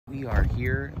We are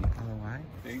here in Hawaii,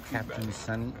 Captain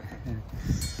Sonny.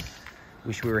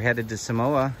 Wish we were headed to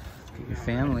Samoa to get your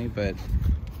family, but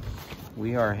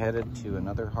we are headed to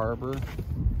another harbor.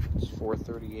 It's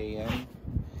 4:30 a.m.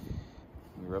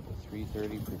 We were up at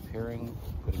 3:30 preparing,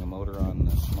 putting a motor on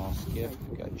the small skiff.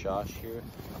 We've got Josh here,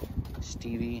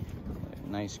 Stevie, a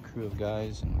nice crew of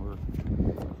guys, and we're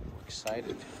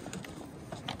excited.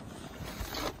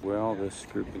 Well, this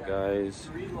group of guys.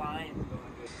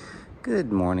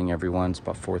 Good morning, everyone. It's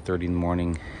about 4:30 in the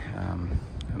morning.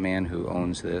 A man who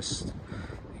owns this,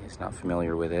 he's not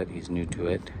familiar with it. He's new to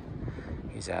it.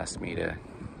 He's asked me to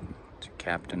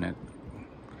captain it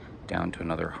down to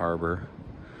another harbor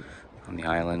on the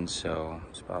island. So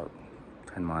it's about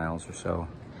 10 miles or so.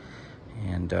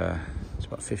 And it's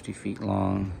about 50 feet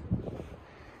long.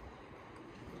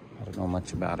 I don't know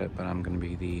much about it, but I'm going to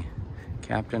be the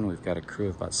captain. We've got a crew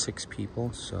of about 6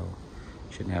 people, so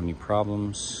shouldn't have any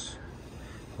problems.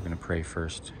 We're gonna pray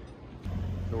first.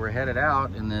 So we're headed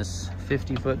out in this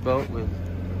 50-foot boat with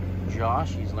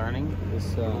Josh. He's learning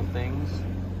this little things.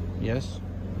 Yes?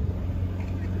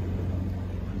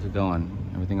 How's it going?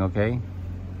 Everything okay?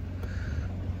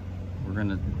 We're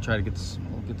gonna try to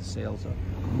we'll get the sails up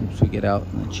once we get out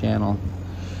in the channel.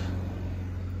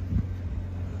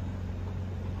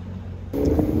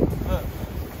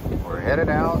 We're headed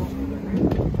out.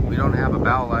 We don't have a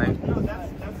bow light. No,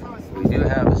 that's how it's We do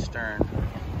have a stern.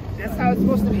 That's how it's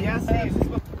supposed to be. Yes,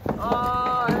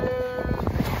 Oh, hey.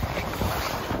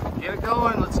 Get it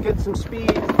going. Let's get some speed.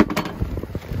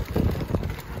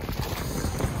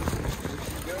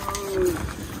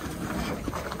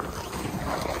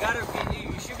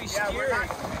 You should be steering.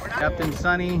 Captain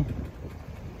Sonny.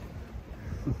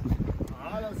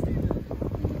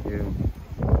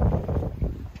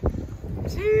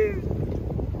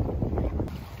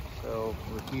 So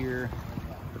we're here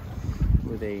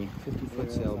with a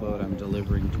 50-foot sailboat. I'm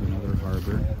delivering to another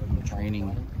harbor. I'm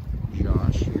training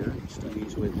Josh here.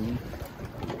 Stevie's with me.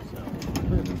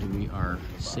 And we are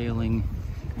sailing.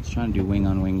 It's trying to do wing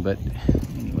on wing, but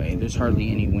anyway, there's hardly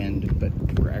any wind, but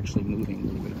we're actually moving,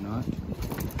 believe it or not.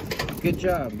 Good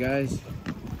job, guys.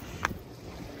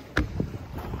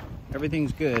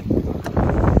 Everything's good.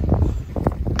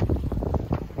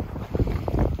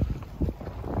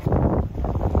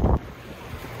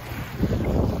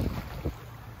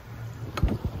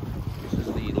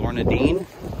 Lorna Doone,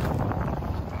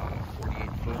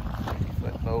 48-foot,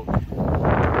 50-foot boat, and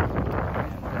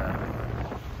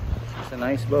it's a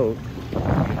nice boat.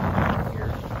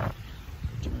 Here,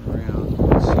 turn around, you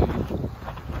can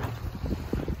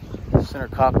see center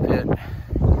cockpit.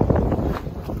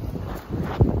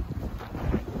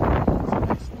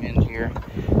 Nice wind here,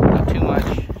 not too much,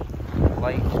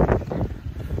 light,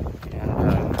 and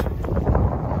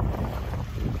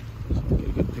get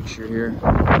a good picture here.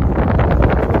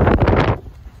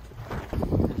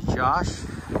 Josh,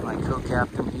 my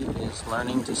co-captain, he is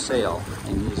learning to sail,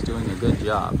 and he is doing a good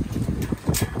job.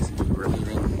 We're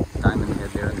leaving Diamond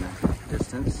Head there in the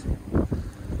distance.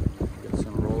 Get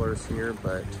some rollers here,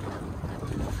 but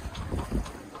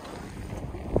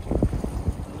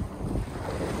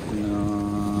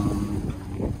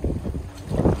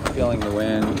feeling the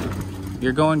wind.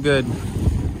 You're going good.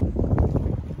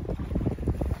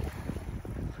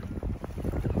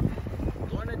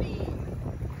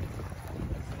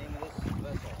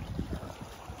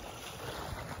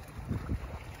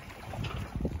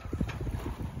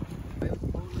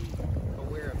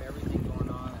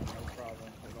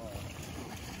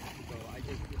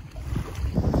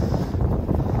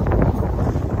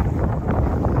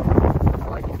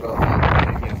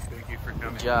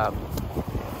 Job.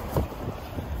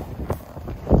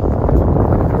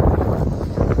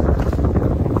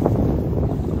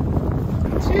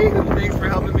 Thanks for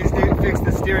helping me fix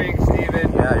the steering,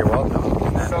 Steven. Yeah, you're welcome.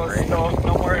 So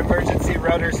no more emergency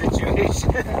rudder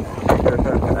situation.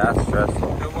 That's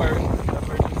stressful. No more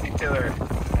emergency tiller.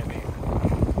 I mean,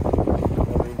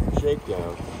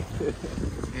 shakedown.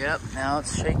 Yep, now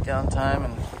it's shakedown time,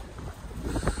 and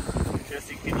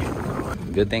Jesse, can you?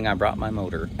 good thing I brought my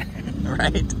motor.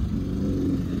 Right?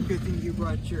 Good thing you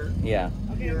brought your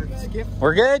skiff.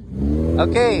 We're good?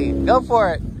 Okay, go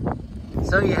for it.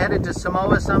 So you headed to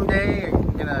Samoa someday? You're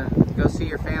gonna go see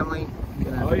your family?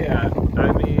 Oh yeah,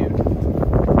 I mean,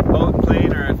 boat,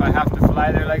 plane, or if I have to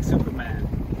fly there like Superman.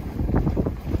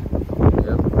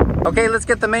 Yep. Okay, let's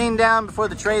get the main down before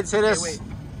the trades hit us. Wait.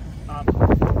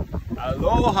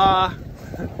 Aloha.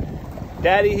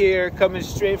 Daddy here, coming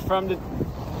straight from the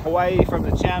Hawaii, from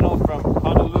the channel, from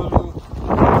Honolulu.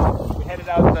 We headed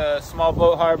out the small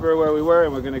boat harbor where we were,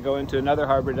 and we're gonna go into another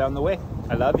harbor down the way.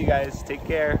 I love you guys. Take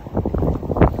care.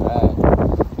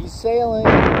 He's sailing.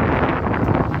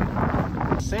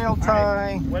 Sail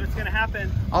tie. Right, what is going to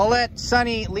happen? I'll let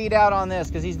Sonny lead out on this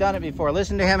because he's done it before.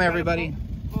 Listen to him, everybody.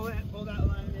 Pull that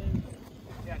line in.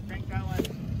 Yeah, crank that one.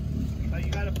 So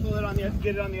you got to pull it on the,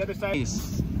 get it on the other side.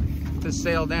 Nice. To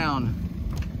sail down.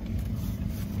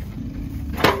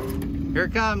 Here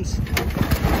it comes.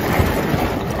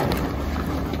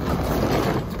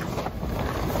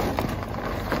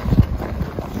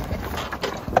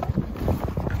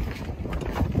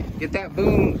 Get that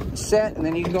boom set, and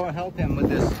then you can go and help him with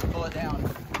this. Pull it down.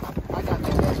 I got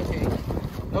that. That's okay.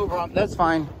 No problem. That's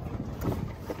fine.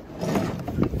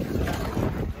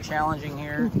 Challenging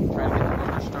here. Trying to get the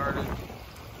motor started.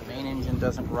 The main engine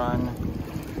doesn't run.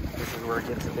 This is where it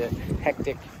gets a bit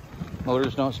hectic.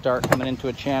 Motors don't start coming into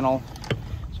a channel.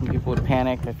 Some people would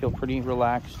panic. I feel pretty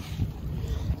relaxed.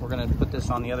 We're going to put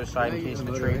this on the other side in case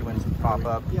the trade winds pop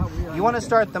up. You want to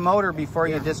start the motor before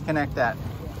you disconnect that.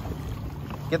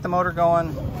 Get the motor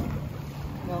going.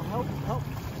 No, help me,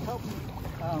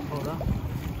 hold on.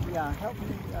 Yeah, help me,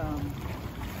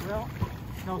 well,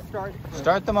 no, start.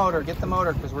 Start the motor, get the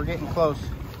motor, because we're getting close.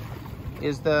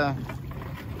 You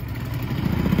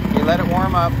let it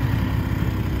warm up.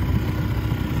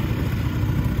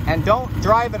 And don't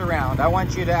drive it around. I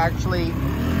want you to actually,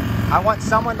 I want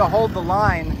someone to hold the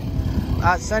line.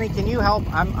 Sonny, can you help?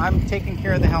 I'm taking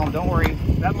care of the helm, don't worry.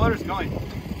 That motor's going.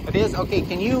 It is? Okay,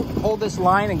 can you hold this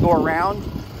line and go around?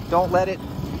 Don't let it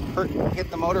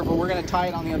hit the motor, but we're going to tie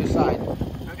it on the other side.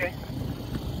 Okay.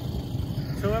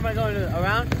 So where am I going to,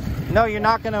 around? No, you're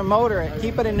not going to motor it.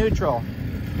 Keep it in neutral.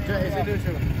 Is it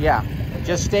neutral? Yeah.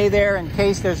 Just stay there in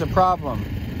case there's a problem.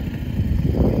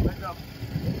 Let's go.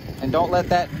 And don't let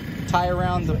that tie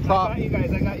around the prop. I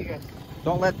got you guys.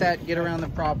 Don't let that get around the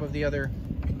prop of the other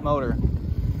motor.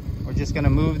 We're just going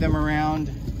to move them around.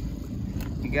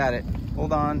 You got it.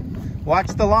 Hold on. Watch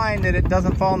the line that it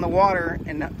doesn't fall in the water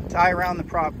and tie around the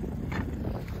prop.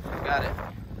 Got it.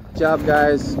 Good job,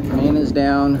 guys. Main is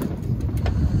down.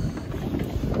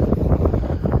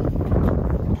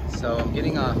 So I'm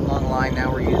getting on line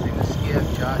now. We're using the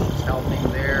skiff. Josh is helping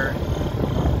there.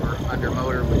 We're under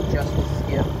motor with just the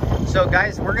skiff. So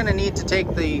guys, we're gonna need to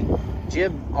take the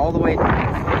jib all the way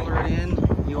down, roller it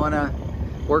in. You wanna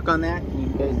work on that? Can you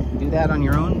guys do that on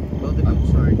your own? I'm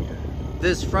sorry.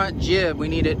 This front jib, we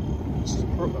need it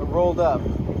rolled up.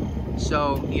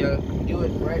 So you do it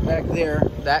right back there,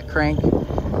 that crank,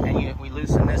 and we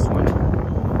loosen this one.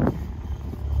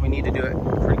 We need to do it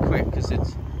pretty quick because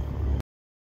it's